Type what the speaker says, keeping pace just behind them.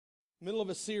Middle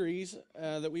of a series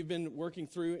that we've been working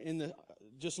through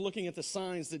just looking at the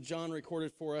signs that John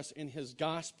recorded for us in his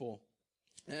gospel.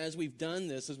 And as we've done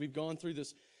this, as we've gone through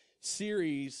this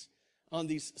series on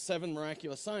these 7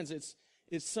 miraculous signs, it's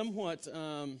somewhat,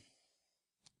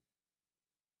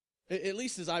 at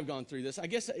least as I've gone through this, I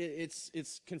guess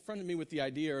it's confronted me with the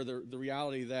idea or the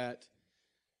reality that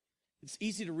it's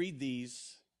easy to read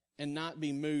these and not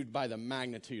be moved by the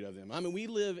magnitude of them. I mean, we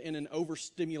live in an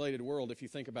overstimulated world, if you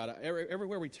think about it.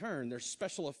 Everywhere we turn, there's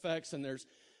special effects and there's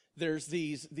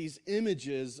these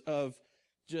images of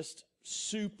just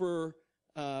super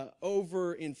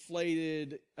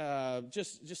overinflated,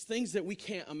 just things that we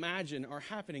can't imagine are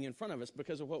happening in front of us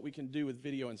because of what we can do with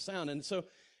video and sound. And so,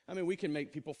 I mean, we can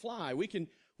make people fly. We can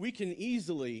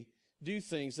easily do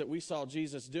things that we saw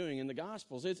Jesus doing in the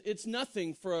Gospels. It's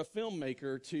nothing for a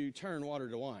filmmaker to turn water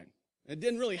to wine. It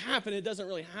didn't really happen. It doesn't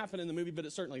really happen in the movie, but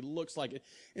it certainly looks like it.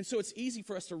 And so it's easy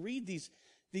for us to read these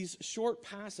short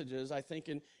passages, I think,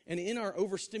 and in our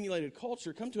overstimulated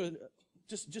culture, come to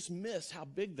just miss how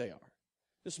big they are.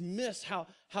 Just miss how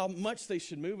much they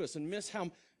should move us and miss how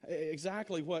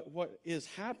exactly what is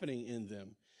happening in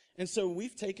them. And so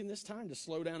we've taken this time to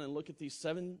slow down and look at these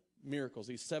 7 miracles,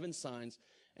 these 7 signs,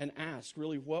 and ask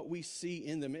really what we see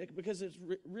in them, because it's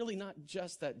really not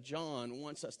just that John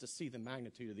wants us to see the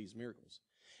magnitude of these miracles.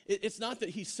 It's not that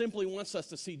he simply wants us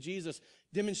to see Jesus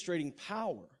demonstrating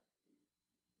power.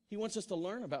 He wants us to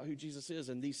learn about who Jesus is,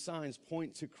 and these signs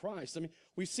point to Christ. I mean,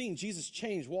 we've seen Jesus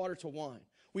change water to wine.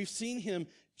 We've seen him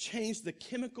change the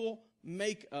chemical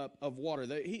makeup of water.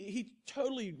 He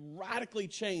totally radically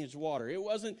changed water. It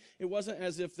wasn't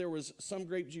as if there was some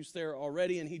grape juice there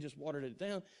already and he just watered it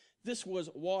down. This was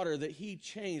water that he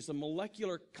changed, the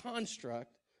molecular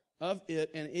construct of it,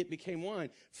 and it became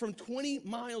wine. From 20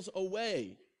 miles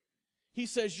away, he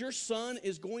says, your son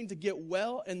is going to get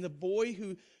well. And the boy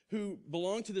who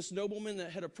belonged to this nobleman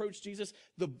that had approached Jesus,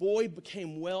 the boy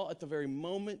became well at the very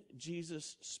moment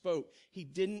Jesus spoke. He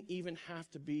didn't even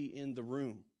have to be in the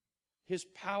room. His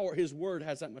power, his word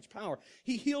has that much power.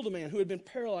 He healed a man who had been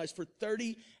paralyzed for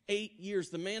 38 years.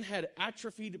 The man had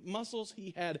atrophied muscles.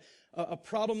 He had a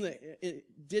problem that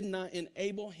it did not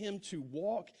enable him to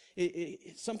walk.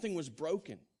 Something was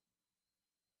broken.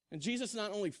 And Jesus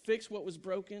not only fixed what was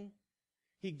broken,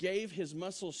 he gave his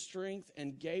muscles strength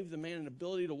and gave the man an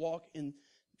ability to walk in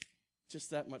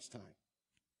just that much time.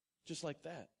 Just like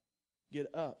that.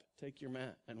 Get up, take your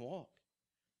mat, and walk.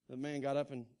 The man got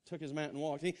up and took his mat and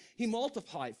walked. He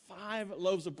multiplied 5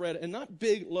 loaves of bread, and not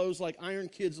big loaves like Iron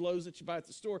Kids loaves that you buy at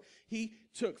the store. He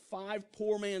took 5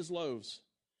 poor man's loaves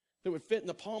that would fit in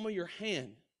the palm of your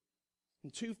hand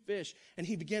and 2 fish, and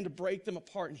he began to break them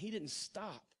apart, and he didn't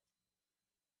stop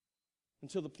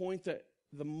until the point that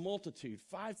the multitude,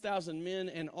 5,000 men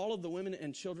and all of the women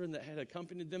and children that had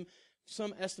accompanied them,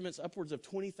 some estimates upwards of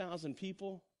 20,000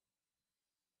 people,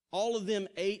 all of them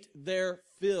ate their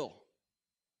fill.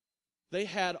 They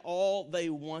had all they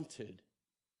wanted,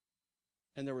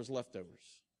 and there was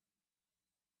leftovers.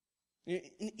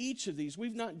 In each of these,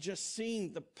 we've not just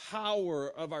seen the power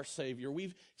of our Savior.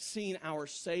 We've seen our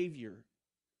Savior.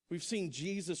 We've seen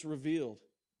Jesus revealed.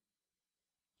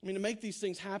 I mean, to make these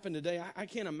things happen today, I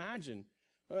can't imagine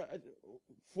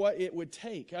what it would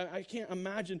take. I can't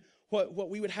imagine what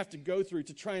we would have to go through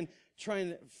to try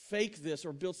and fake this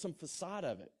or build some facade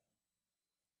of it.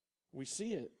 We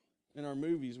see it in our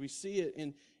movies. We see it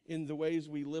in the ways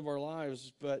we live our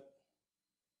lives, but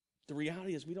the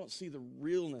reality is we don't see the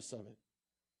realness of it.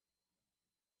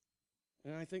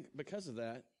 And I think because of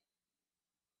that,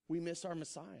 we miss our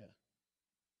Messiah.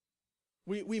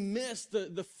 We miss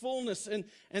the fullness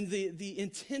and the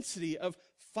intensity of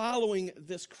following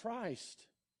this Christ.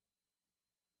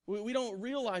 We don't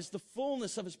realize the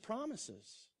fullness of his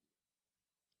promises.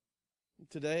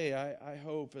 Today, I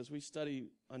hope, as we study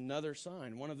another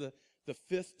sign, one of the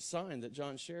 5th sign that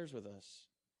John shares with us,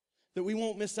 that we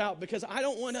won't miss out, because I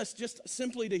don't want us just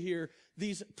simply to hear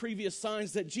these previous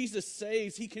signs that Jesus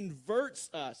saves. He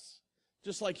converts us,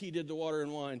 just like he did the water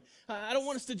and wine. I don't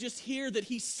want us to just hear that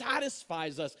he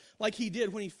satisfies us like he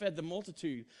did when he fed the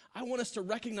multitude. I want us to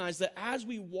recognize that as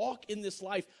we walk in this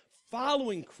life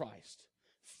following Christ,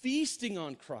 feasting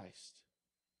on Christ,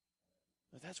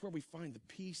 that's where we find the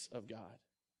peace of God.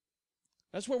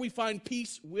 That's where we find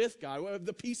peace with God,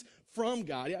 the peace from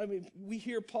God. I mean, we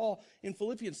hear Paul in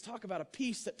Philippians talk about a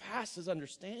peace that passes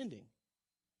understanding.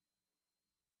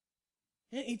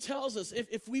 And he tells us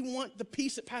if we want the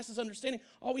peace that passes understanding,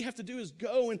 all we have to do is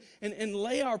go and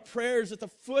lay our prayers at the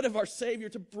foot of our Savior,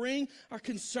 to bring our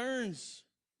concerns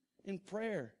in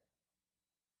prayer,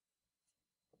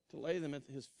 to lay them at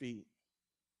his feet.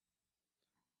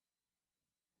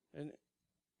 And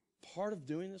part of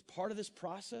doing this, part of this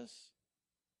process,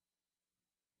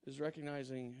 is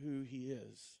recognizing who he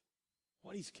is,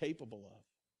 what he's capable of.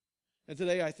 And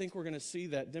today I think we're going to see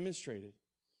that demonstrated.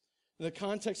 In the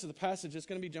context of the passage, it's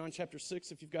going to be John chapter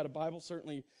 6. If you've got a Bible,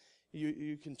 certainly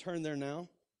you can turn there now.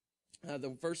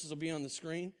 The verses will be on the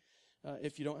screen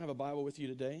if you don't have a Bible with you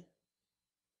today.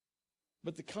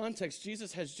 But the context,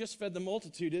 Jesus has just fed the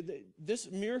multitude.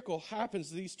 This miracle happens,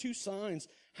 these two signs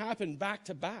happen back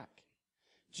to back.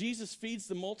 Jesus feeds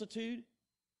the multitude,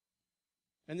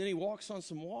 and then he walks on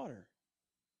some water.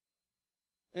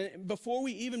 And before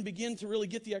we even begin to really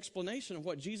get the explanation of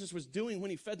what Jesus was doing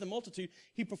when he fed the multitude,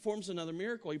 he performs another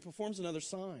miracle. He performs another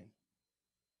sign.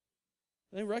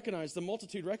 The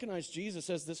multitude recognized Jesus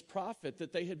as this prophet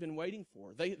that they had been waiting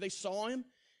for. They saw him,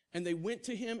 and they went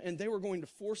to him, and they were going to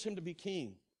force him to be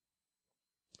king.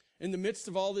 In the midst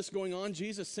of all this going on,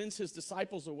 Jesus sends his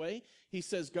disciples away. He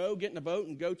says, go, get in a boat,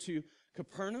 and go to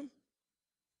Capernaum.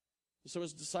 So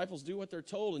his disciples do what they're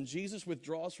told, and Jesus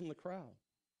withdraws from the crowd.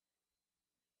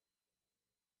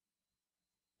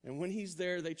 And when he's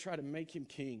there, they try to make him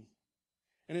king.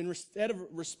 And instead of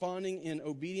responding in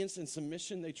obedience and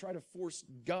submission, they try to force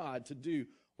God to do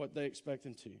what they expect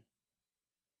him to.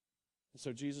 And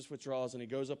so Jesus withdraws, and he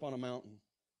goes up on a mountain.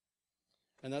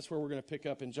 And that's where we're going to pick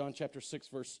up in John chapter 6,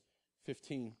 verse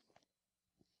 15.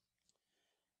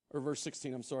 Or verse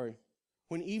 16, I'm sorry.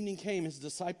 When evening came, his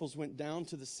disciples went down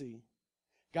to the sea,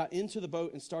 got into the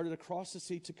boat, and started across the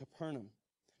sea to Capernaum.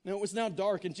 Now it was now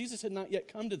dark, and Jesus had not yet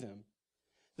come to them.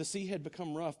 The sea had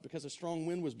become rough because a strong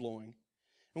wind was blowing.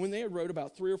 And when they had rowed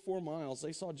about 3 or 4 miles,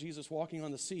 they saw Jesus walking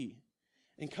on the sea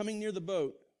and coming near the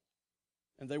boat,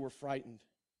 and they were frightened.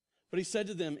 But he said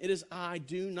to them, it is I,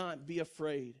 do not be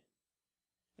afraid.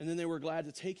 And then they were glad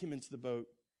to take him into the boat,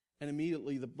 and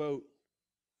immediately the boat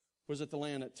was at the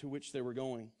land to which they were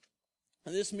going.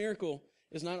 And this miracle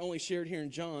is not only shared here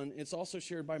in John, it's also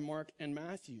shared by Mark and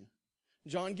Matthew.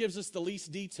 John gives us the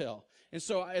least detail. And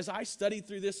so as I studied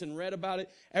through this and read about it,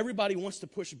 everybody wants to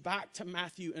push back to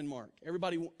Matthew and Mark.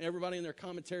 Everybody in their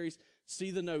commentaries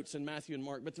see the notes in Matthew and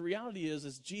Mark. But the reality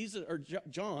is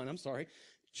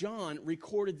John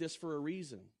recorded this for a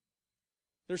reason.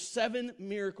 There's 7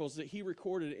 miracles that he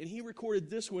recorded, and he recorded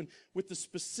this one with the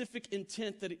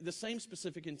same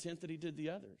specific intent that he did the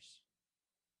others.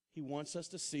 He wants us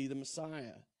to see the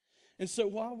Messiah. And so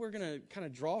while we're going to kind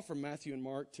of draw from Matthew and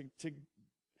Mark to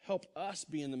help us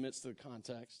be in the midst of the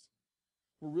context,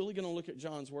 we're really going to look at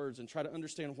John's words and try to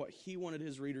understand what he wanted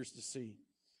his readers to see.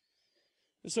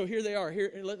 And so here they are.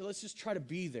 Let's just try to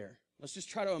be there. Let's just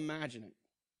try to imagine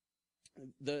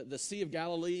it. The Sea of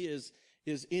Galilee is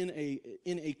in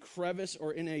a crevice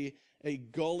or in a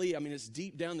gully. I mean, it's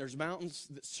deep down. There's mountains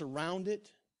that surround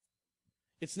it.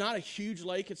 It's not a huge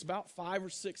lake. It's about 5 or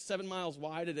 6, 7 miles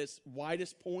wide at its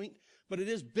widest point, but it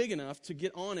is big enough to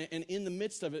get on it. And in the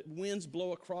midst of it, winds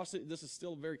blow across it. This is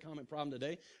still a very common problem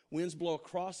today. Winds blow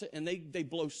across it, and they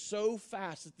blow so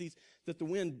fast that the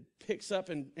wind picks up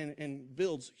and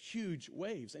builds huge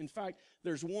waves. In fact,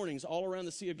 there's warnings all around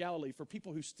the Sea of Galilee for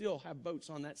people who still have boats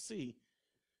on that sea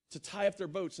to tie up their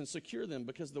boats and secure them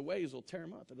because the waves will tear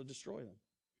them up. It'll destroy them.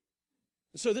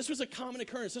 So this was a common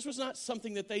occurrence. This was not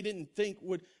something that they didn't think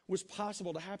was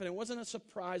possible to happen. It wasn't a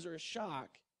surprise or a shock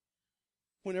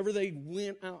whenever they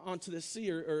went out onto the sea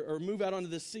or move out onto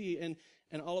the sea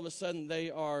and all of a sudden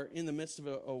they are in the midst of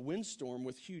a windstorm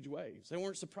with huge waves. They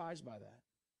weren't surprised by that.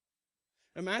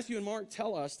 And Matthew and Mark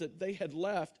tell us that they had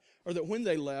left, or that when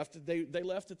they left, they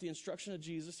left at the instruction of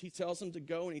Jesus. He tells them to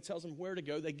go and he tells them where to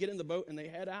go. They get in the boat and they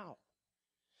head out.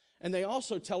 And they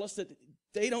also tell us that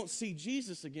they don't see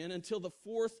Jesus again until the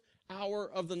 4th hour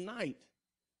of the night.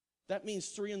 That means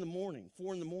 3 in the morning,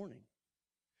 4 in the morning.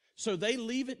 So they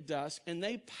leave at dusk and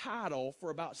they paddle for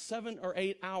about 7 or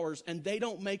 8 hours, and they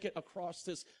don't make it across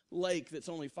this lake that's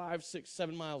only 5, 6,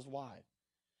 7 miles wide.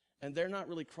 And they're not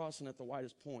really crossing at the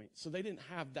widest point. So they didn't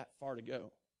have that far to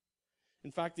go.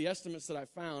 In fact, the estimates that I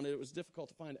found, it was difficult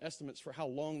to find estimates for how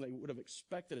long they would have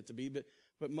expected it to be,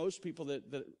 but most people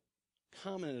that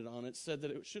commented on it said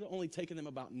that it should have only taken them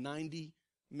about 90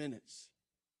 minutes.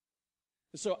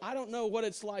 So I don't know what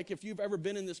it's like if you've ever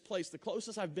been in this place. The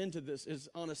closest I've been to this is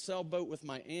on a sailboat with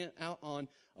my aunt out on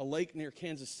a lake near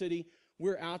Kansas City.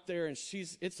 We're out there, and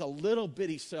it's a little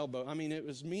bitty sailboat. I mean, it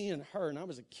was me and her, and I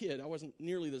was a kid. I wasn't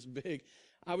nearly this big.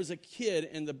 I was a kid,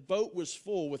 and the boat was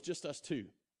full with just us two.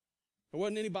 There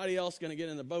wasn't anybody else going to get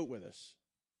in the boat with us.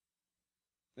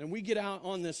 And we get out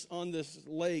on this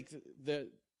lake that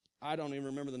I don't even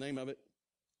remember the name of it,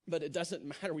 but it doesn't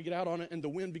matter. We get out on it, and the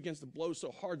wind begins to blow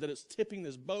so hard that it's tipping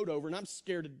this boat over, and I'm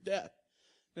scared to death.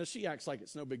 Now, she acts like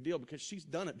it's no big deal because she's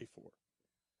done it before.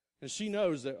 And she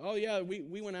knows that, oh yeah,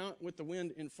 we went out with the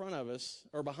wind in front of us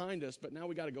or behind us, but now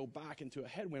we got to go back into a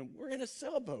headwind. We're in a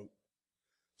sailboat.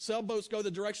 Sailboats go the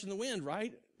direction of the wind,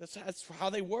 right? That's how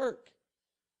they work.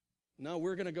 No,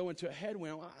 we're going to go into a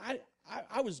headwind.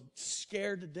 I was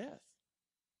scared to death.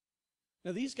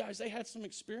 Now these guys, they had some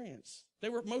experience.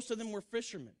 Most of them were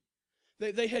fishermen.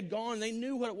 They had gone, they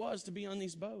knew what it was to be on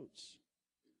these boats.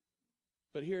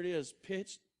 But here it is,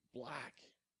 pitch black.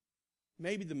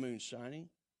 Maybe the moon's shining.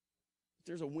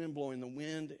 There's a wind blowing, the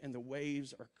wind and the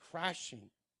waves are crashing.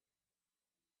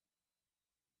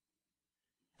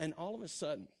 And all of a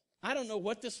sudden, I don't know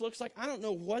what this looks like. I don't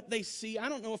know what they see. I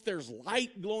don't know if there's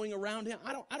light glowing around him.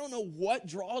 I don't know what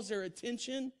draws their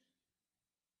attention.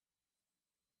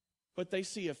 But they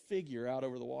see a figure out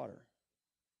over the water.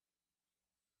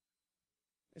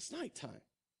 It's nighttime.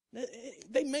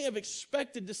 They may have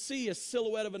expected to see a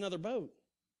silhouette of another boat.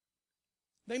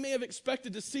 They may have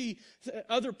expected to see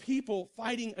other people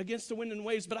fighting against the wind and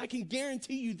waves, but I can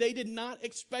guarantee you they did not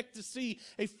expect to see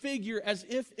a figure as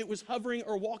if it was hovering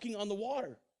or walking on the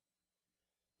water.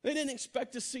 They didn't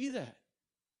expect to see that.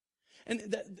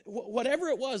 And whatever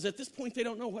it was, at this point they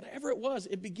don't know, whatever it was,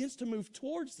 it begins to move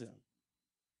towards them.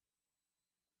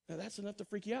 Now that's enough to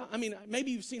freak you out. I mean,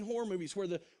 maybe you've seen horror movies where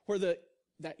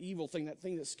that evil thing, that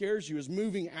thing that scares you, is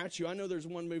moving at you. I know there's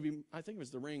one movie, I think it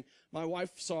was The Ring. My wife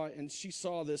saw it, and she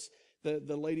saw this, the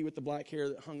lady with the black hair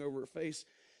that hung over her face,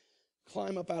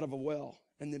 climb up out of a well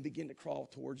and then begin to crawl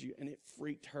towards you, and it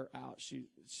freaked her out. She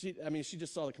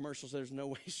just saw the commercials. There's no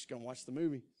way she's going to watch the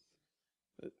movie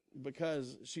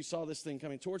because she saw this thing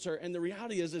coming towards her. And the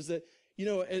reality is that,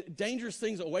 dangerous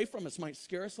things away from us might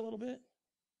scare us a little bit.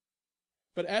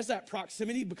 But as that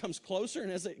proximity becomes closer,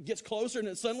 and as it gets closer, and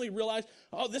it suddenly realize,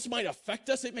 oh, this might affect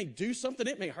us, it may do something,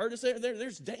 it may hurt us,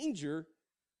 there's danger,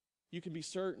 you can be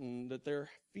certain that their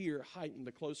fear heightened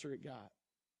the closer it got.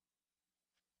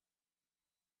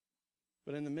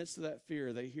 But in the midst of that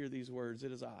fear, they hear these words,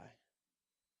 "It is I.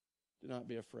 Do not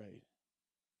be afraid."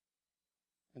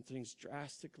 And things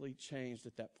drastically changed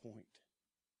at that point.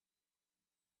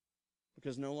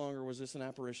 Because no longer was this an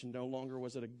apparition, no longer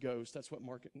was it a ghost. That's what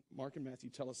Mark and Matthew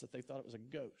tell us, that they thought it was a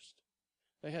ghost.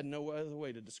 They had no other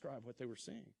way to describe what they were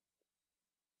seeing.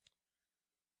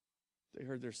 They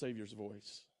heard their Savior's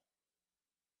voice.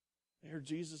 They heard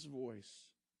Jesus' voice.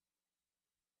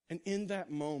 And in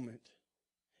that moment,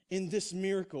 in this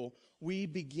miracle, we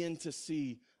begin to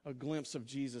see a glimpse of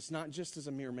Jesus, not just as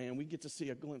a mere man. We get to see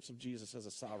a glimpse of Jesus as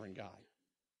a sovereign God.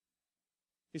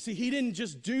 You see, he didn't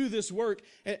just do this work.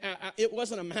 It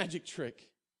wasn't a magic trick.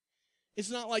 It's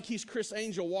not like he's Chris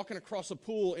Angel walking across a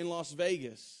pool in Las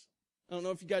Vegas. I don't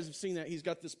know if you guys have seen that. He's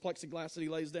got this plexiglass that he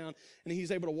lays down, and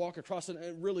he's able to walk across it, and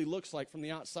it really looks like from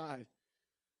the outside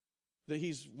that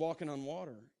he's walking on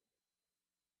water.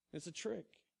 It's a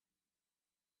trick.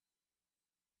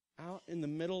 Out in the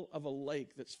middle of a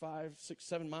lake that's 5, 6,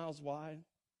 7 miles wide,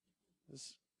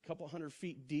 this couple 100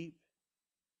 feet deep,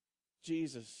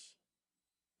 Jesus,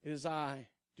 "It is I,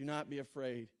 do not be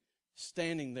afraid,"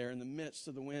 standing there in the midst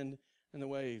of the wind and the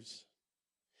waves.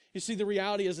 You see, the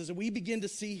reality is that we begin to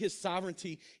see his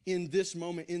sovereignty in this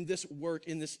moment, in this work,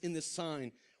 in this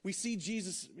sign. We see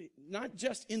Jesus not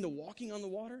just in the walking on the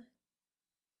water,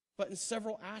 but in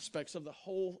several aspects of the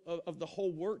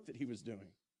whole work that he was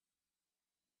doing.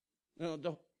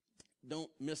 No,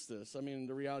 don't miss this. I mean,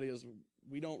 the reality is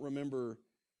we don't remember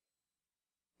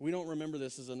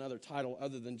this as another title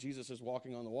other than Jesus is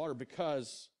walking on the water,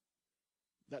 because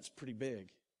that's pretty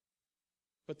big.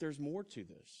 But there's more to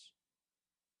this.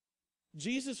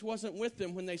 Jesus wasn't with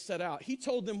them when they set out. He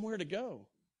told them where to go.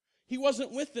 He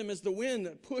wasn't with them as the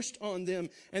wind pushed on them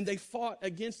and they fought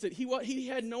against it. He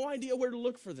had no idea where to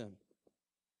look for them.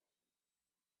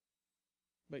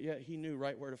 But yet he knew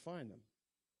right where to find them.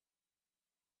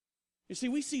 You see,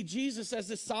 we see Jesus as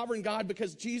this sovereign God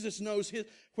because Jesus knows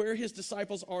where his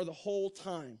disciples are the whole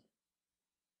time.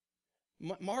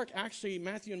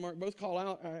 Matthew and Mark both call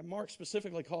out, Mark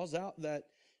specifically calls out that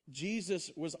Jesus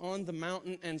was on the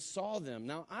mountain and saw them.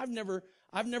 Now, I've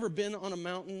never been on a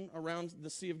mountain around the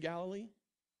Sea of Galilee.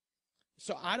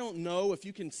 So I don't know if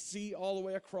you can see all the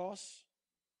way across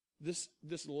this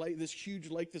lake, this huge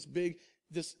lake, this big,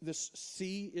 this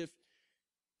sea,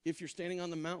 if you're standing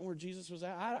on the mountain where Jesus was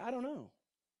at. I don't know.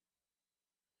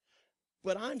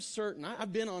 But I'm certain,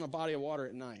 I've been on a body of water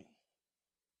at night.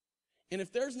 And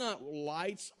if there's not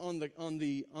lights on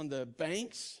the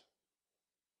banks,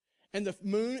 and the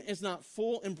moon is not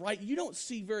full and bright, you don't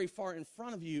see very far in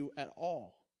front of you at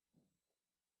all.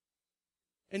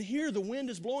 And here the wind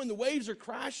is blowing, the waves are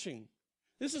crashing.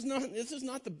 This is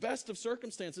not the best of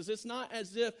circumstances. It's not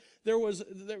as if there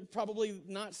probably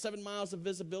not 7 miles of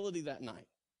visibility that night.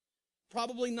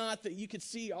 Probably not that you could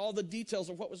see all the details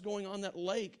of what was going on that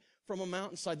lake from a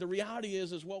mountainside. The reality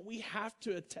is what we have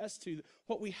to attest to,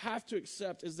 what we have to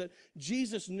accept is that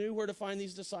Jesus knew where to find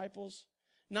these disciples,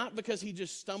 not because he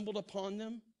just stumbled upon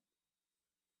them,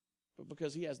 but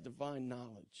because he has divine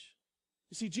knowledge.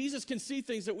 You see, Jesus can see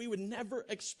things that we would never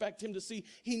expect him to see.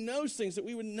 He knows things that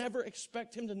we would never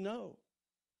expect him to know.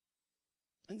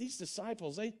 And these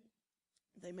disciples, they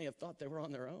may have thought they were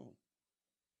on their own.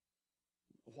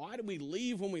 Why did we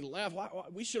leave when we left? Why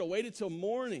we should have waited till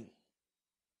morning.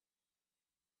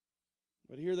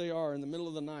 But here they are in the middle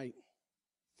of the night,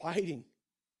 fighting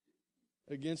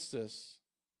against us,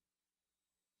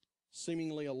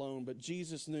 seemingly alone. But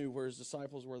Jesus knew where his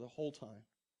disciples were the whole time.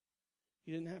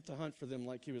 He didn't have to hunt for them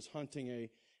like he was hunting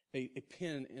a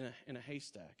pin in a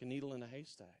haystack, a needle in a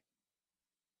haystack.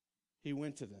 He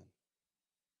went to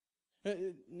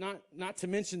them. Not to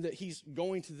mention that he's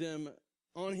going to them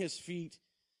on his feet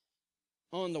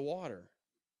on the water.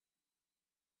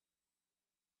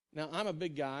 Now, I'm a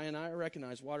big guy, and I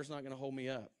recognize water's not going to hold me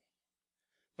up.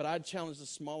 But I'd challenge the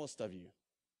smallest of you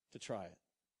to try it.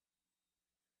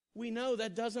 We know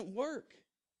that doesn't work.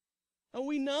 Oh,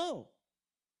 we know.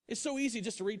 It's so easy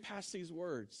just to read past these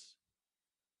words.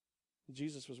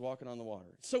 Jesus was walking on the water.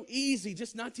 It's so easy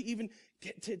just not to even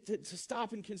get to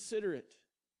stop and consider it.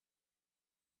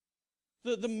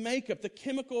 The makeup, the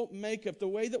chemical makeup, the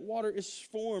way that water is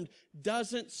formed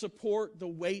doesn't support the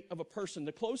weight of a person.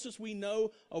 The closest we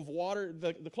know of water,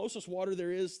 the closest water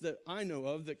there is that I know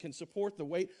of that can support the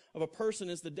weight of a person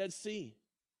is the Dead Sea.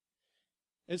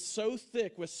 It's so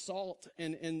thick with salt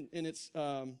and it's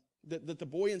that the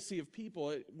buoyancy of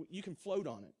people, you can float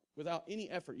on it without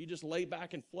any effort. You just lay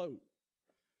back and float.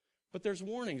 But there's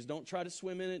warnings. Don't try to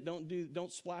swim in it.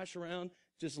 Don't splash around.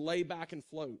 Just lay back and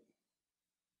float.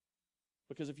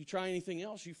 Because if you try anything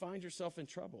else, you find yourself in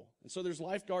trouble. And so there's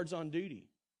lifeguards on duty.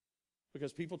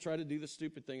 Because people try to do the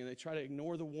stupid thing and they try to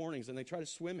ignore the warnings and they try to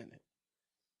swim in it.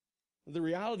 The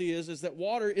reality is that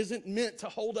water isn't meant to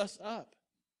hold us up.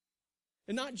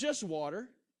 And not just water,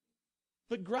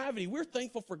 but gravity. We're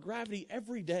thankful for gravity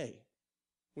every day.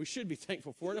 We should be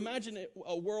thankful for it. Imagine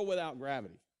a world without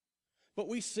gravity. But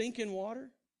we sink in water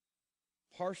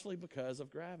partially because of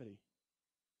gravity.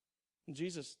 And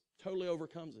Jesus totally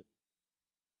overcomes it.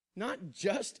 Not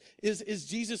just is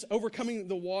Jesus overcoming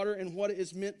the water and what it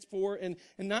is meant for, and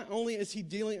not only is he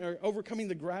dealing or overcoming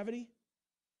the gravity,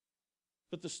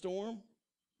 but the storm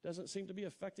doesn't seem to be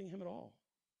affecting him at all.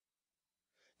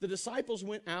 The disciples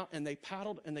went out and they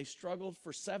paddled and they struggled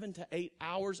for 7 to 8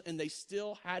 hours and they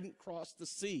still hadn't crossed the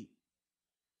sea.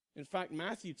 In fact,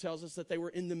 Matthew tells us that they were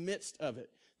in the midst of it,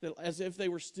 that as if they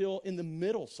were still in the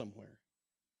middle somewhere.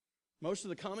 Most of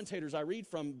the commentators I read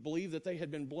from believe that they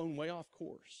had been blown way off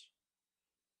course.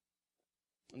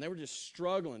 And they were just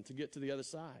struggling to get to the other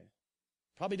side.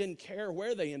 Probably didn't care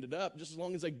where they ended up, just as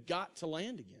long as they got to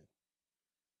land again.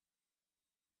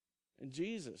 And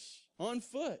Jesus, on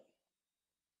foot,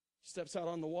 steps out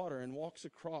on the water and walks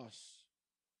across.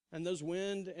 And that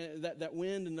wind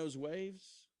and those waves,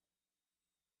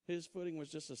 his footing was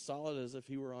just as solid as if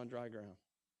he were on dry ground.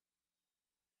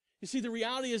 You see, the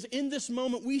reality is in this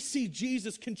moment, we see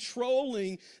Jesus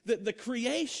controlling the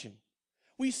creation.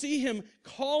 We see him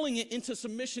calling it into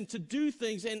submission to do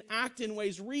things and act in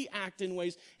ways, react in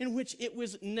ways in which it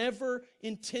was never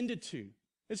intended to.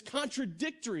 It's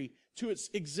contradictory to its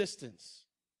existence.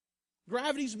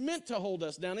 Gravity's meant to hold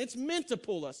us down. It's meant to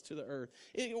pull us to the earth.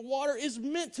 Water is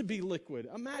meant to be liquid.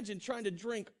 Imagine trying to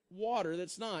drink water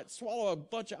that's not. Swallow a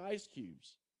bunch of ice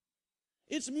cubes.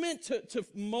 It's meant to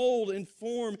mold and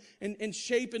form and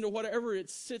shape into whatever it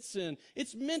sits in.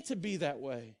 It's meant to be that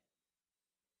way.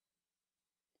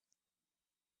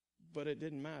 But it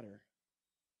didn't matter.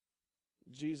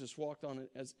 Jesus walked on it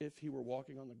as if he were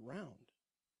walking on the ground.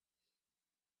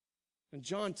 And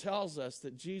John tells us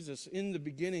that Jesus, in the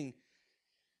beginning,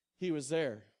 he was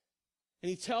there. And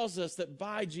he tells us that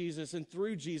by Jesus and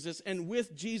through Jesus and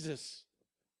with Jesus,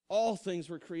 all things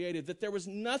were created, that there was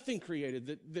nothing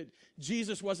created that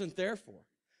Jesus wasn't there for,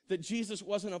 that Jesus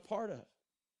wasn't a part of.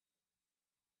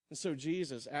 And so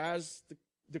Jesus, as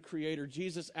the creator,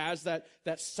 Jesus as that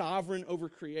sovereign over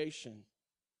creation,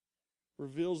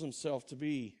 reveals himself to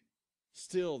be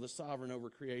still the sovereign over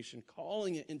creation,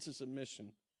 calling it into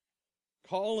submission,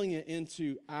 calling it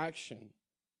into action.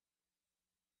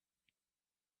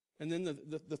 And then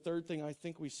the third thing I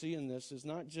think we see in this is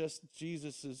not just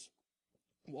Jesus'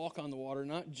 walk on the water,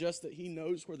 not just that he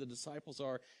knows where the disciples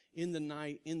are in the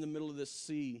night, in the middle of this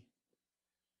sea,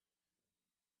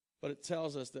 But it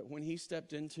tells us that when he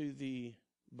stepped into the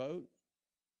boat,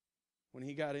 when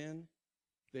he got in,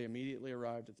 they immediately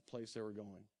arrived at the place they were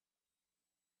going.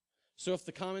 So if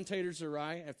the commentators are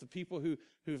right, if the people who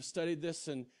have studied this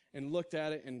and looked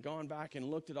at it and gone back and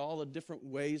looked at all the different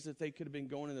ways that they could have been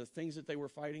going and the things that they were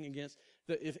fighting against,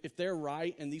 that if they're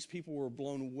right and these people were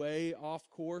blown way off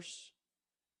course,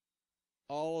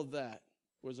 all of that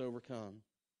was overcome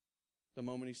the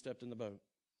moment he stepped in the boat.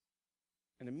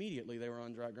 And immediately they were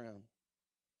on dry ground.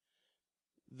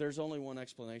 There's only one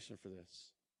explanation for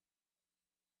this.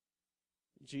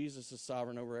 Jesus is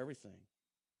sovereign over everything.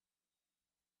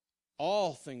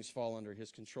 All things fall under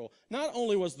his control. Not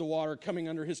only was the water coming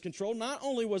under his control, not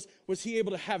only was he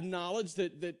able to have knowledge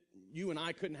that you and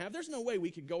I couldn't have. There's no way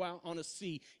we could go out on a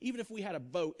sea, even if we had a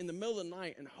boat, in the middle of the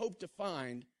night and hope to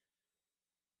find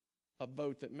a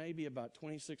boat that may be about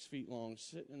 26 feet long,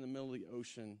 sitting in the middle of the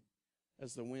ocean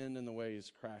as the wind and the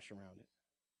waves crash around it.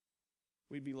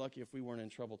 We'd be lucky if we weren't in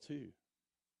trouble too.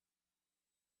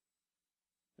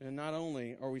 And not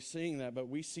only are we seeing that, but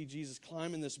we see Jesus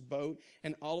climb in this boat,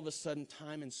 and all of a sudden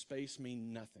time and space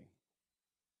mean nothing.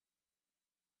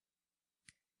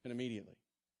 And immediately,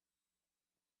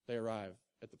 they arrive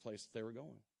at the place that they were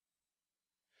going.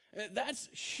 And that's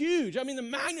huge. I mean, the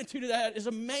magnitude of that is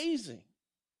amazing.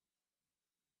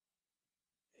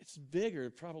 It's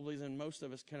bigger probably than most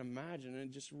of us can imagine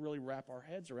and just really wrap our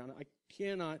heads around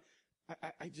it.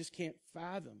 I just can't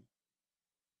fathom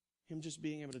him just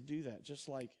being able to do that, just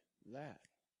like that.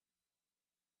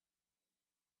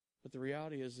 But the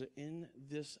reality is that in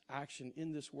this action,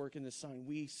 in this work, in this sign,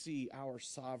 we see our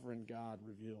sovereign God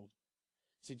revealed.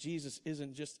 See, Jesus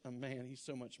isn't just a man, he's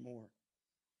so much more.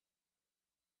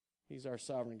 He's our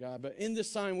sovereign God. But in this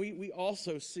sign, we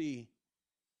also see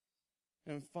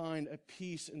and find a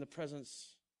peace in the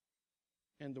presence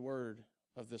and the word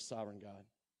of this sovereign God.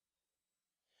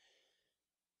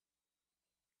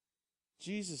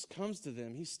 Jesus comes to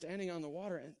them. He's standing on the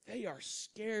water, and they are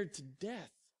scared to death.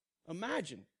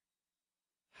 Imagine.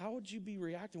 How would you be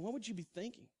reacting? What would you be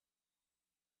thinking?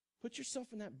 Put yourself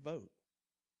in that boat.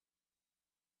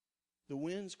 The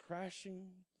wind's crashing,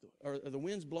 or the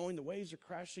wind's blowing, the waves are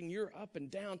crashing. You're up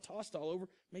and down, tossed all over.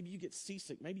 Maybe you get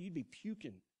seasick. Maybe you'd be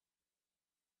puking.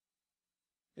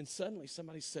 And suddenly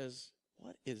somebody says,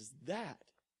 "What is that?"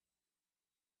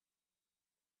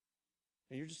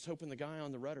 And you're just hoping the guy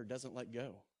on the rudder doesn't let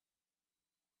go.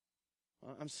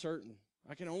 I'm certain.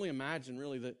 I can only imagine,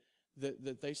 really,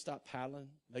 that they stopped paddling.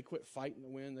 They quit fighting the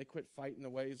wind. They quit fighting the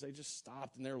waves. They just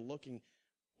stopped, and they're looking,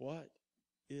 what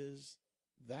is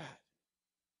that?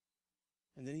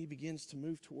 And then he begins to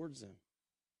move towards them.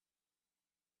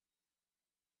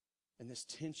 And this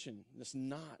tension, this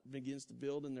knot begins to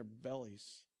build in their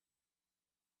bellies.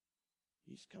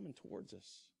 He's coming towards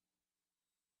us.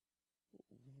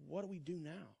 What do we do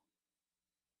now?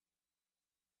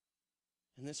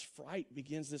 And this fright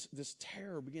begins, this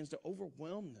terror begins to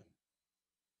overwhelm them.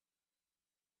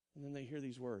 And then they hear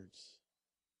these words.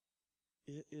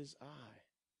 It is I.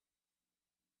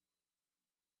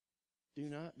 Do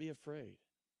not be afraid.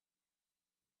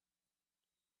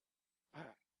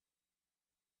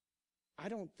 I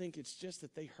don't think it's just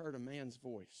that they heard a man's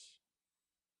voice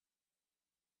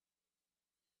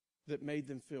that made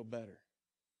them feel better.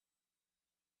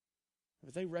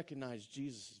 But they recognized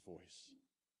Jesus' voice.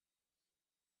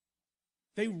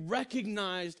 They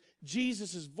recognized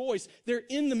Jesus' voice. They're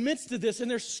in the midst of this,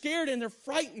 and they're scared and they're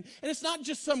frightened. And it's not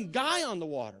just some guy on the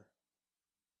water.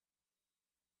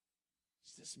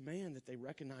 It's this man that they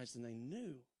recognized and they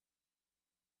knew.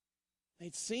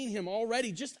 They'd seen him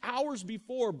already just hours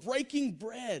before breaking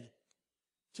bread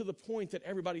to the point that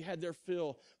everybody had their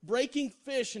fill, breaking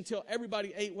fish until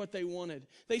everybody ate what they wanted.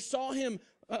 They saw him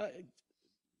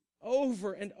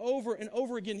over and over and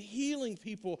over again, healing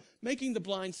people, making the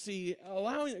blind see,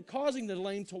 causing the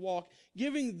lame to walk,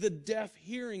 giving the deaf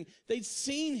hearing. They'd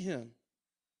seen him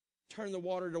turn the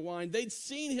water to wine. They'd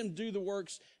seen him do the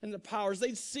works and the powers.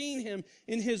 They'd seen him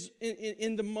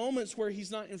in the moments where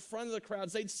he's not in front of the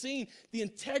crowds. They'd seen the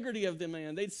integrity of the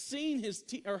man. They'd seen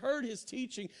or heard his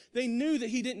teaching. They knew that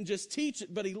he didn't just teach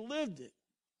it, but he lived it.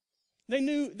 They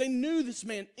knew this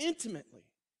man intimately.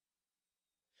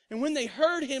 And when they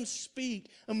heard him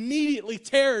speak, immediately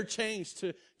terror changed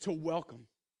to welcome.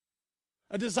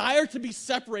 A desire to be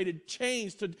separated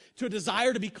changed to a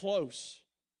desire to be close.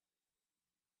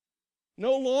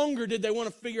 No longer did they want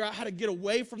to figure out how to get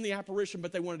away from the apparition,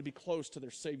 but they wanted to be close to their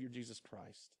Savior, Jesus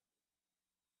Christ.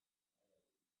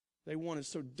 They wanted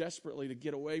so desperately to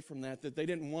get away from that they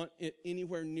didn't want it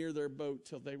anywhere near their boat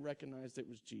till they recognized it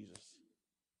was Jesus.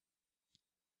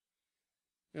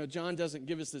 John doesn't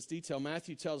give us this detail.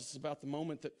 Matthew tells us about the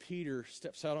moment that Peter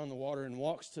steps out on the water and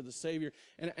walks to the Savior.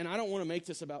 And I don't want to make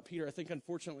this about Peter. I think,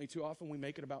 unfortunately, too often we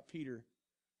make it about Peter.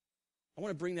 I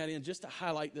want to bring that in just to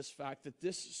highlight this fact that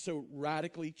this so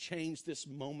radically changed this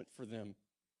moment for them.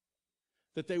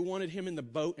 That they wanted him in the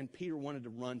boat and Peter wanted to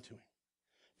run to him.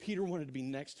 Peter wanted to be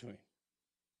next to him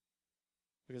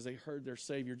because they heard their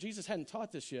Savior. Jesus hadn't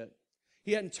taught this yet.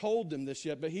 He hadn't told them this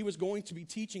yet, but he was going to be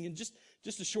teaching in just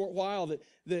a short while.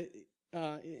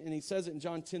 And he says it in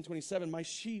John 10:27, my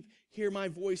sheep hear my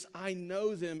voice, I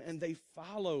know them, and they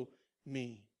follow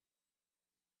me.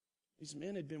 These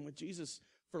men had been with Jesus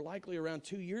for likely around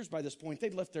 2 years by this point.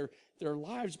 They'd left their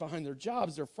lives behind, their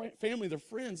jobs, their family, their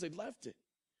friends. They'd left it.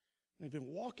 And they've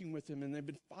been walking with him, and they've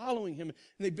been following him, and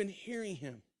they've been hearing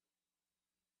him.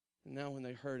 And now when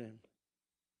they heard him,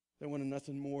 they wanted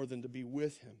nothing more than to be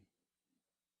with him.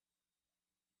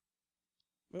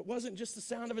 But it wasn't just the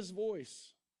sound of his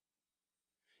voice.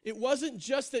 It wasn't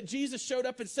just that Jesus showed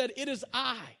up and said, it is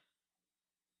I.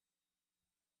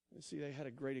 You see, they had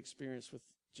a great experience with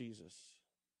Jesus.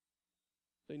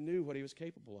 They knew what he was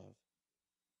capable of.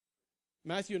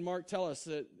 Matthew and Mark tell us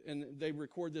that, and they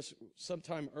record this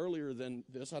sometime earlier than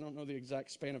this. I don't know the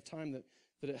exact span of time that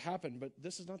it happened, but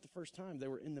this is not the first time they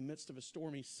were in the midst of a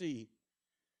stormy sea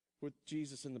with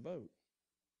Jesus in the boat.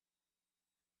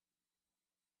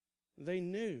 They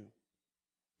knew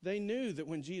that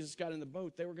when Jesus got in the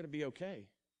boat, they were going to be okay.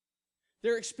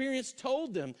 Their experience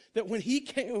told them that when he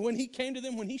came to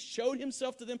them, when he showed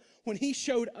himself to them, when he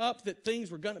showed up, that things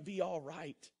were going to be all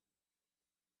right.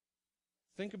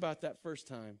 Think about that first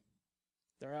time.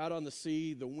 They're out on the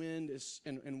sea, the wind is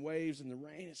and waves and the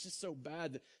rain. It's just so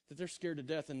bad that they're scared to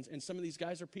death. And some of these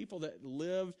guys are people that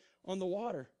live on the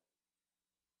water.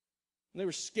 And they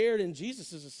were scared, and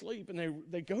Jesus is asleep. And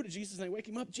they go to Jesus and they wake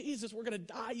him up. Jesus, we're going to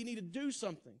die. You need to do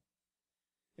something.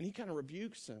 And he kind of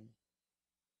rebukes them.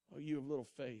 Oh, you have little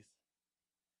faith.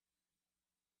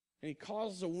 And he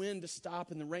causes the wind to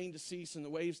stop and the rain to cease and the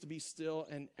waves to be still,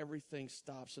 and everything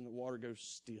stops and the water goes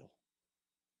still.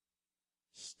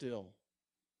 Still.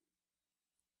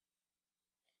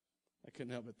 I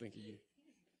couldn't help but think of you.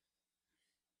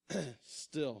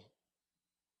 Still.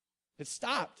 It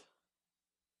stopped.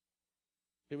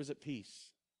 It was at peace.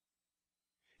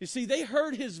 You see, they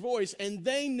heard his voice and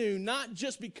they knew, not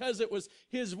just because it was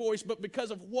his voice, but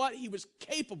because of what he was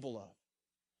capable of.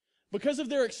 Because of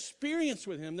their experience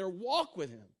with him, their walk with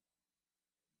him.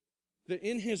 That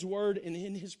in his word and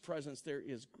in his presence there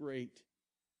is great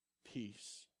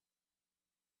peace.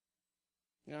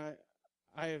 Now,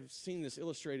 I have seen this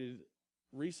illustrated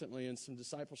recently in some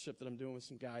discipleship that I'm doing with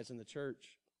some guys in the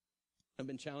church. I've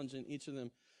been challenging each of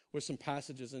them with some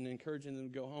passages and encouraging them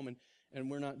to go home. And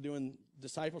we're not doing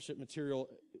discipleship material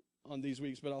on these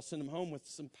weeks, but I'll send them home with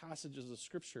some passages of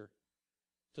Scripture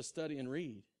to study and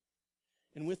read.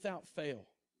 And without fail,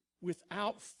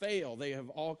 they have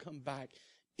all come back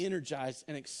energized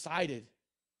and excited.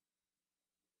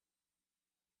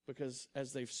 Because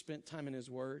as they've spent time in his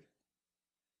word,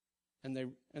 and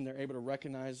they're able to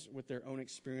recognize with their own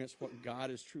experience what God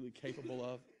is truly capable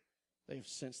of, they have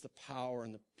sensed the power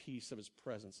and the peace of his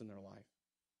presence in their life.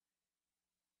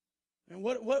 And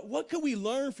what could we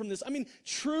learn from this? I mean,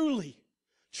 truly,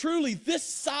 this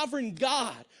sovereign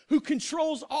God who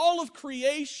controls all of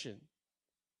creation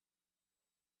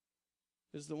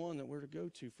is the one that we're to go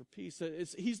to for peace.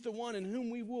 He's the one in whom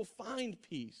we will find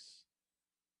peace.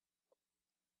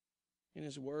 In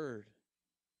his word.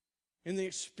 In the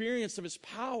experience of his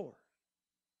power.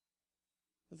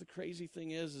 But the crazy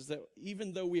thing is that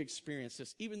even though we experience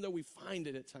this, even though we find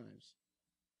it at times,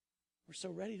 we're so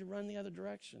ready to run the other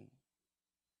direction.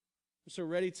 We're so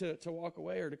ready to walk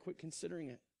away or to quit considering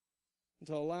it. And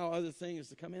to allow other things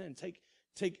to come in and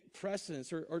take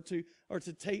precedence or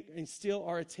to take and steal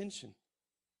our attention.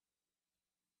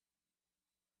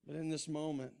 But in this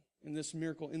moment, in this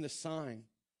miracle, in this sign,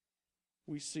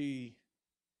 we see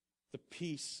the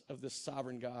peace of this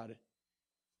sovereign God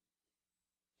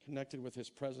connected with his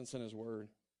presence and his word.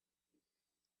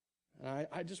 And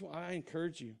I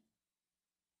encourage you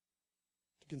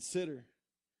to consider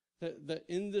that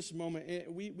in this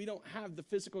moment, we don't have the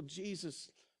physical Jesus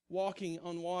walking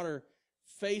on water,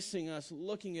 facing us,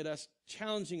 looking at us,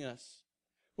 challenging us.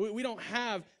 We don't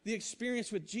have the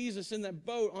experience with Jesus in that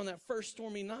boat on that first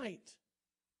stormy night.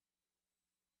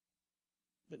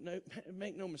 But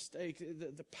make no mistake,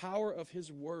 the power of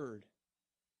his word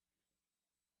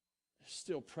is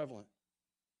still prevalent.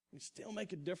 We still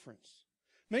make a difference.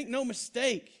 Make no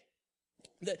mistake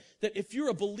that if you're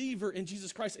a believer in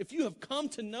Jesus Christ, if you have come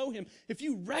to know him, if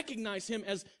you recognize him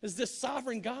as this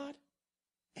sovereign God,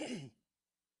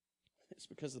 It's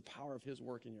because of the power of his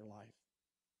work in your life.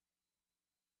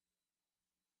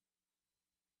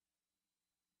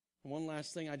 And one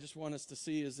last thing I just want us to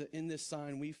see is that in this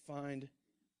sign we find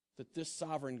that this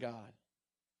sovereign God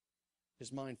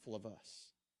is mindful of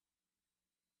us.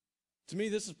 To me,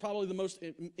 this is probably the most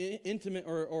intimate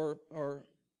or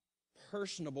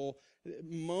personable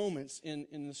moments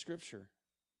in the Scripture.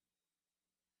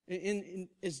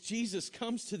 As Jesus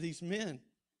comes to these men,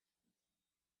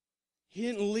 he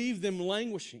didn't leave them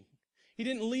languishing. He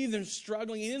didn't leave them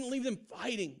struggling. He didn't leave them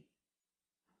fighting.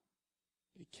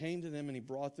 He came to them and he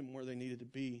brought them where they needed to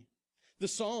be. The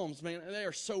Psalms, man, they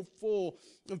are so full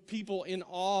of people in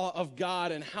awe of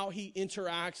God and how he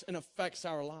interacts and affects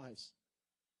our lives.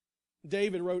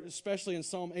 David wrote, especially in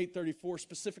Psalm 834,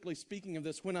 specifically speaking of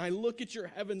this, "When I look at your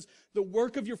heavens, the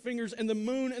work of your fingers, and the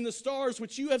moon and the stars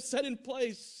which you have set in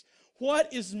place,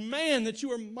 what is man that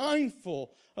you are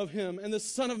mindful of him, and the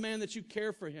Son of Man that you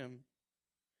care for him?"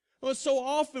 Well, so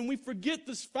often we forget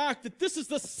this fact that this is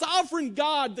the sovereign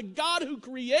God, the God who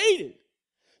created,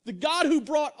 the God who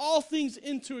brought all things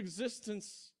into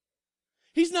existence.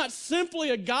 He's not simply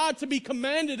a God to be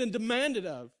commanded and demanded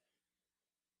of.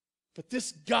 But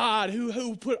this God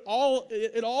who put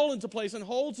it all into place and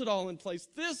holds it all in place,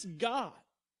 this God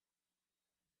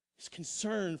is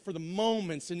concerned for the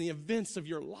moments and the events of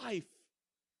your life.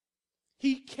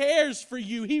 He cares for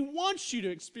you. He wants you to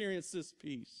experience this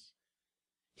peace.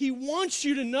 He wants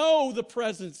you to know the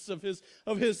presence of his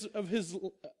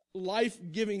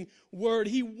life-giving word.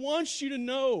 He wants you to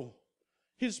know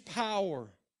his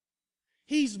power.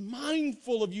 He's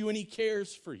mindful of you and he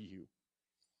cares for you.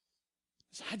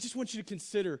 So I just want you to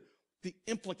consider the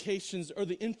implications or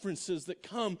the inferences that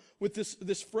come with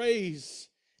this phrase,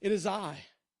 "It is I."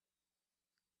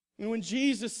 And when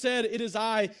Jesus said, "It is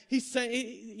I," he's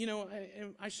saying,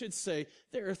 I should say,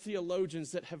 there are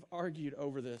theologians that have argued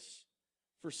over this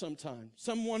for some time.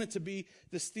 Some want it to be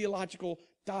this theological,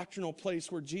 doctrinal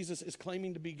place where Jesus is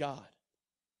claiming to be God.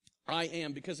 I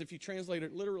am, because if you translate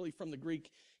it literally from the Greek,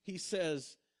 he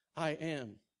says, "I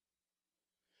am."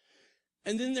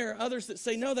 And then there are others that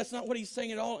say, no, that's not what he's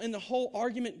saying at all. And the whole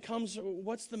argument comes,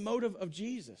 what's the motive of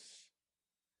Jesus?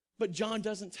 But John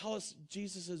doesn't tell us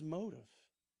Jesus' motive.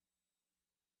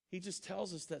 He just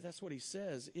tells us that that's what he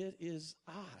says. It is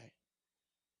I.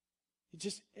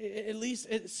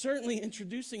 It's certainly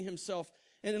introducing himself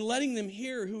and letting them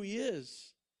hear who he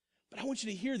is. But I want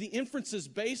you to hear the inferences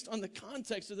based on the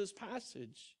context of this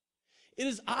passage. It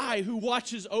is I who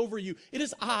watches over you. It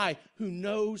is I who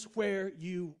knows where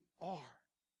you are.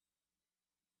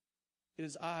 It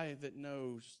is I that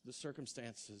knows the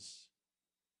circumstances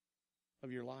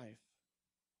of your life.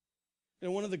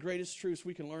 And one of the greatest truths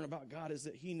we can learn about God is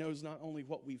that he knows not only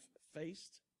what we've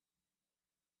faced,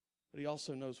 but he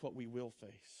also knows what we will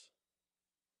face.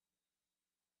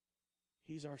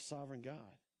 He's our sovereign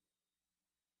God.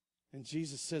 And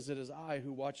Jesus says, "It is I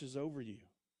who watches over you."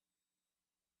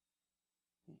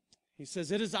 He says,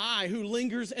 "It is I who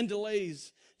lingers and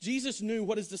delays." Jesus knew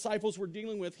what his disciples were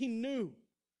dealing with. He knew.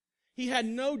 He had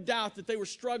no doubt that they were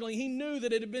struggling. He knew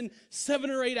that it had been 7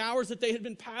 or 8 hours that they had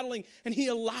been paddling, and he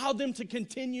allowed them to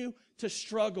continue to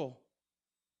struggle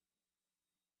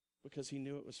because he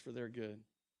knew it was for their good.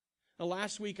 Now,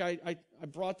 last week, I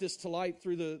brought this to light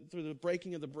through the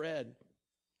breaking of the bread.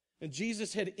 And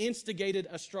Jesus had instigated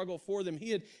a struggle for them. He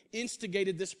had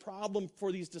instigated this problem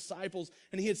for these disciples,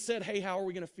 and he had said, "Hey, how are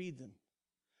we going to feed them?"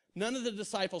 None of the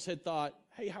disciples had thought,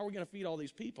 "Hey, how are we going to feed all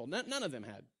these people?" None of them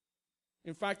had.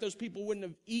 In fact, those people wouldn't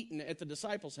have eaten at the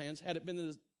disciples' hands had it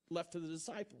been left to the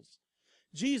disciples.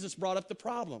 Jesus brought up the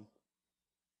problem.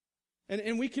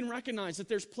 And we can recognize that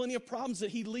there's plenty of problems that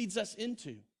he leads us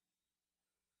into.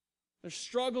 There's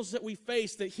struggles that we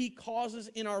face that he causes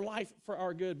in our life for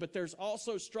our good, but there's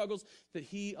also struggles that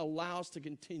he allows to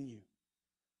continue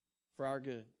for our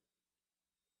good.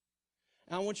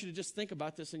 And I want you to just think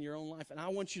about this in your own life, and I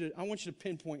want you to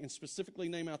pinpoint and specifically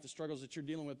name out the struggles that you're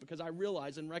dealing with, because I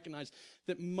realize and recognize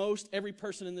that every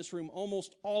person in this room,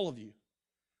 almost all of you,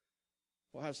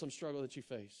 will have some struggle that you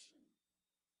face.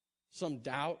 Some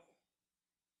doubt,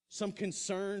 some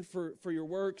concern for your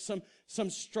work, some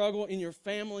struggle in your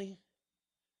family.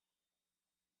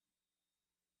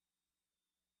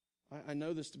 I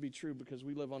know this to be true because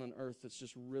we live on an earth that's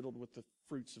just riddled with the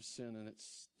fruits of sin, and it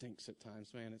stinks at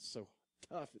times, man. It's so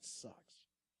tough, it sucks.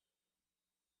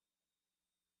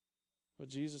 But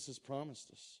Jesus has promised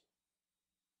us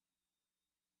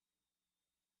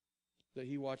that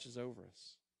he watches over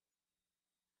us.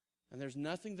 And there's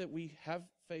nothing that we have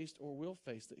faced or will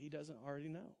face that he doesn't already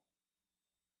know.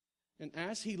 And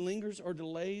as he lingers or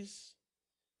delays,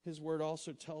 his word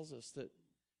also tells us that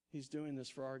He's doing this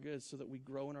for our good so that we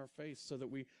grow in our faith, so that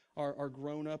we are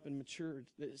grown up and matured.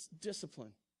 It's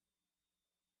discipline.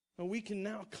 And we can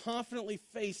now confidently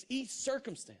face each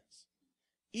circumstance,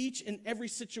 each and every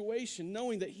situation,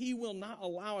 knowing that He will not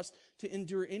allow us to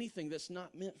endure anything that's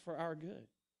not meant for our good.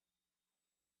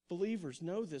 Believers,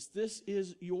 know this. This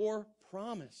is your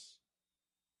promise.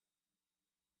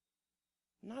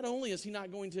 Not only is He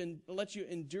not going to let you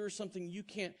endure something you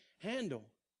can't handle,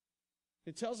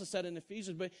 it tells us that in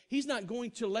Ephesians, but He's not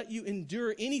going to let you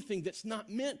endure anything that's not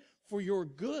meant for your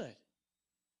good.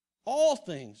 All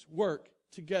things work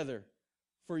together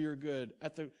for your good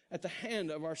at the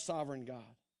hand of our sovereign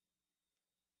God.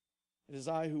 It is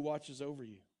I who watches over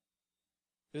you.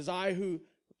 It is I who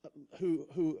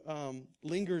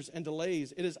lingers and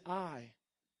delays. It is I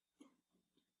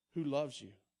who loves you.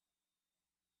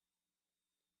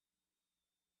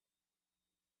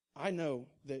 I know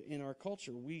that in our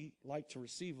culture, we like to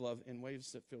receive love in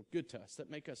ways that feel good to us, that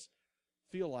make us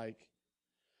feel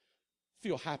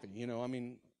happy. You know, I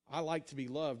mean, I like to be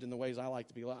loved in the ways I like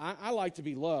to be loved. I like to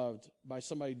be loved by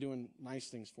somebody doing nice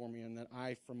things for me, and that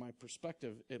I, from my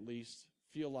perspective at least,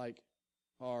 feel like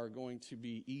are going to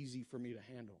be easy for me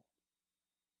to handle.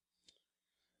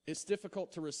 It's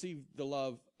difficult to receive the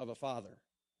love of a father.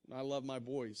 I love my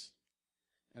boys,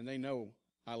 and they know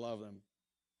I love them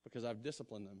because I've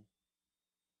disciplined them.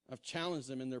 I've challenged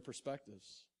them in their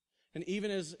perspectives. And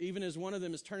even as one of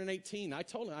them is turning 18, I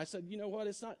told him, I said, you know what,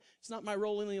 it's not my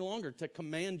role any longer to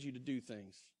command you to do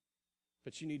things,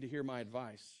 but you need to hear my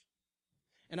advice.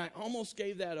 And I almost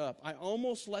gave that up. I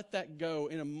almost let that go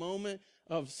in a moment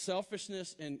of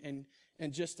selfishness and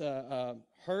just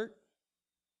hurt,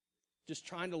 just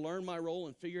trying to learn my role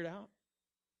and figure it out.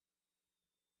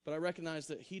 But I recognize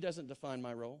that He doesn't define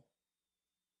my role.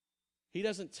 He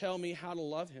doesn't tell me how to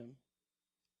love him.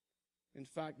 In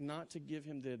fact, not to give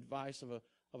him the advice of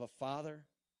a father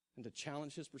and to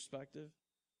challenge his perspective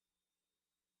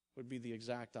would be the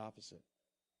exact opposite.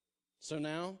 So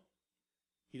now,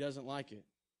 he doesn't like it.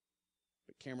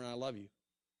 But Cameron, I love you.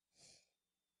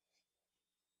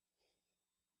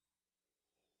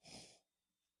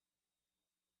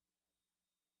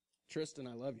 Tristan,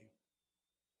 I love you.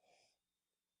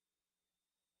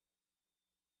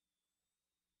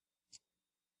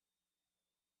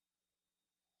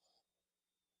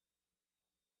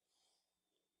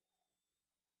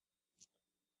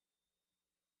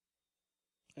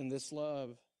 And this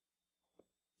love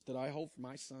that I hold for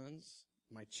my sons,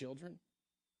 my children,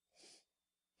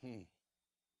 it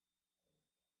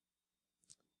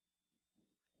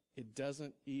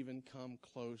doesn't even come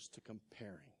close to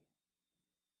comparing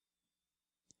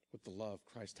with the love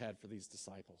Christ had for these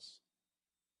disciples.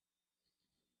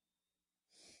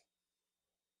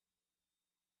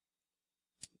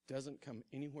 It doesn't come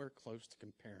anywhere close to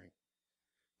comparing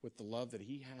with the love that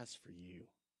He has for you.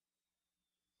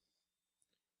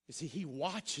 You see, He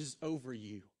watches over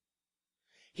you.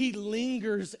 He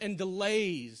lingers and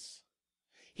delays.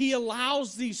 He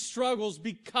allows these struggles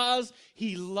because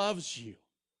He loves you.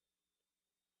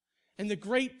 And the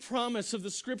great promise of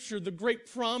the Scripture, the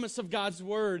great promise of God's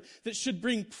Word that should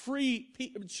bring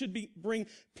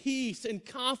peace and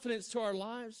confidence to our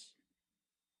lives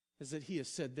is that He has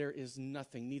said there is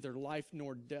nothing, neither life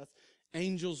nor death,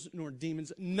 angels nor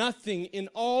demons, nothing in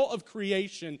all of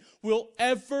creation will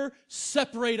ever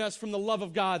separate us from the love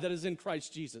of God that is in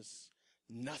Christ Jesus.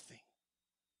 Nothing.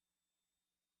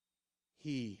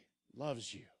 He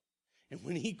loves you. And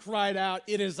when He cried out,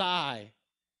 "It is I,"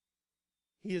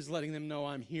 He is letting them know,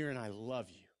 I'm here and I love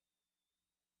you.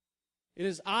 It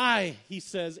is I, He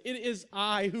says, it is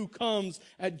I who comes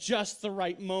at just the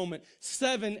right moment.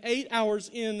 7, 8 hours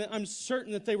in, I'm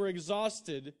certain that they were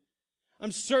exhausted.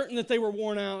 I'm certain that they were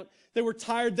worn out. They were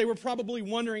tired. They were probably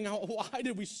wondering, why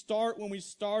did we start when we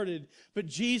started? But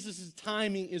Jesus'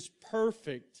 timing is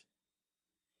perfect.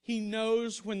 He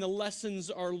knows when the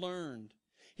lessons are learned.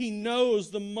 He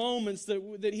knows the moments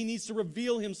that He needs to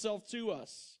reveal Himself to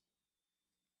us.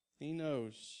 He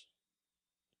knows.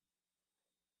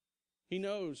 He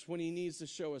knows when He needs to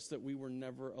show us that we were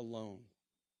never alone.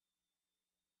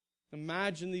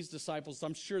 Imagine these disciples.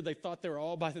 I'm sure they thought they were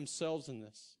all by themselves in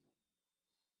this.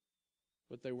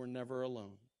 But they were never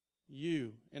alone.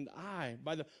 You and I,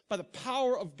 by the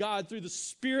power of God, through the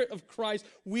Spirit of Christ,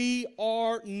 we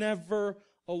are never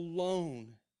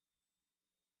alone.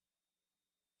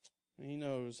 And He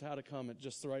knows how to come at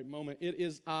just the right moment. It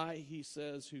is I, He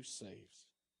says, who saves.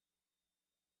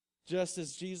 Just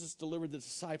as Jesus delivered the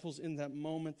disciples in that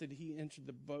moment that He entered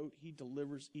the boat, He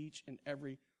delivers each and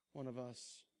every one of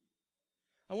us.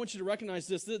 I want you to recognize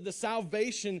this, the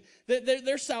salvation,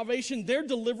 their salvation, their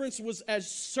deliverance was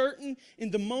as certain in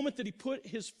the moment that he put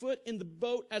his foot in the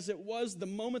boat as it was the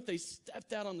moment they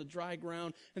stepped out on the dry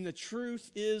ground. And the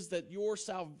truth is that your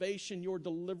salvation, your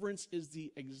deliverance is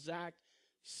the exact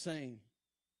same.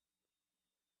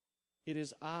 It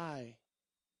is I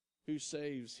who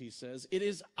saves, he says. It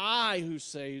is I who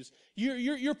saves.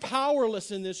 You're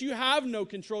powerless in this. You have no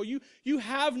control. You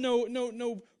have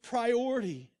no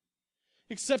priority.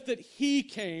 Except that he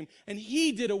came and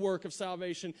he did a work of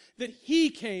salvation, that he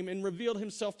came and revealed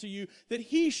himself to you, that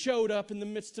he showed up in the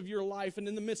midst of your life and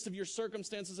in the midst of your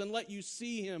circumstances and let you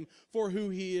see him for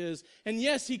who he is. And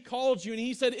yes, he called you and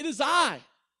he said, "It is I."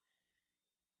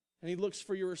 And he looks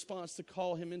for your response to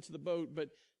call him into the boat, but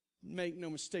make no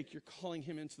mistake, you're calling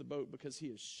him into the boat because he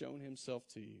has shown himself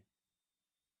to you.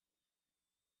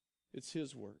 It's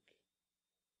his work.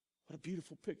 What a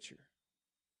beautiful picture.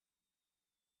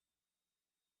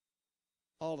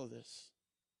 All of this,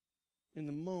 in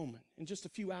the moment, in just a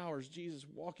few hours, Jesus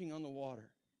walking on the water.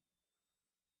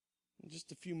 In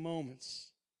just a few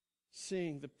moments,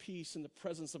 seeing the peace and the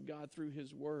presence of God through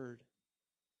his word,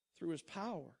 through his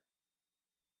power.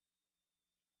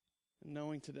 And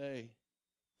knowing today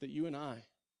that you and I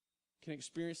can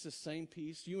experience the same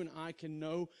peace. You and I can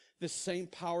know the same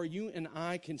power. You and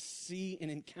I can see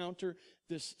and encounter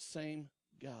this same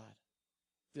God,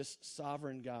 this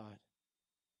sovereign God.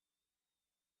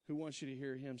 Who wants you to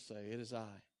hear him say, "It is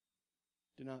I.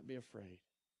 Do not be afraid.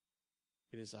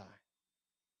 It is I."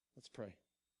 Let's pray.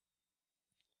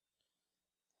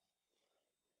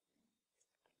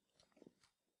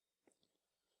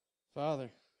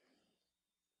 Father,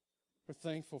 we're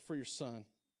thankful for your Son.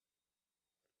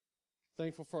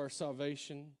 Thankful for our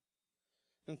salvation.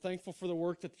 And thankful for the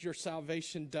work that your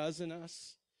salvation does in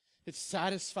us. It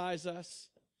satisfies us.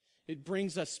 It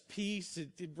brings us peace.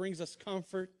 It brings us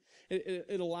comfort.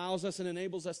 It allows us and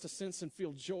enables us to sense and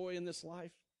feel joy in this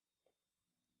life.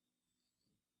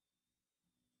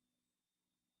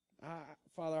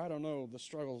 Father, I don't know the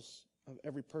struggles of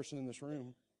every person in this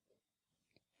room,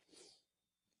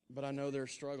 but I know there are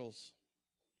struggles.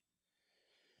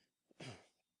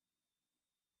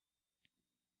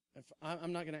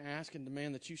 I'm not going to ask and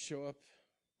demand that you show up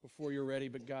before you're ready,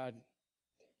 but God,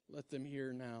 let them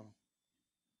hear now.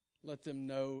 Let them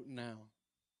know now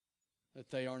that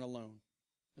they aren't alone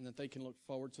and that they can look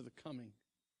forward to the coming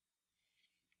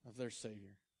of their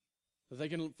Savior. That they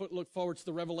can look forward to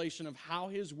the revelation of how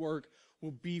his work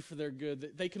will be for their good.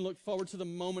 That they can look forward to the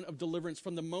moment of deliverance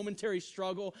from the momentary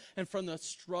struggle and from the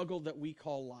struggle that we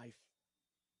call life.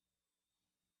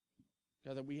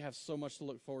 God, that we have so much to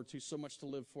look forward to, so much to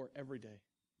live for every day.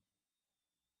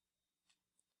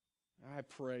 I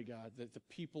pray, God, that the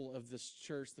people of this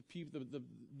church,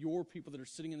 your people that are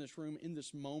sitting in this room in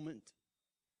this moment,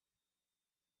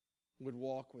 would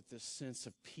walk with this sense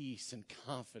of peace and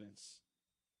confidence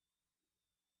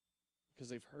because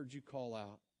they've heard you call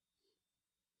out.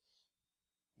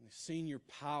 And they've seen your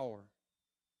power.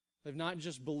 They've not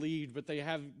just believed, but they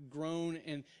have grown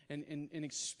and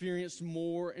experienced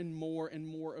more and more and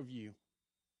more of you.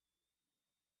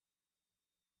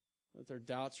 That their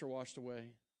doubts are washed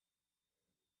away.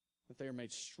 That they are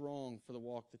made strong for the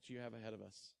walk that you have ahead of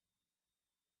us.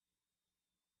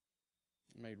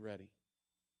 Made ready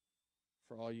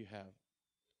for all you have.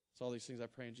 It's all these things I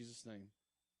pray in Jesus' name.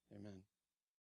 Amen.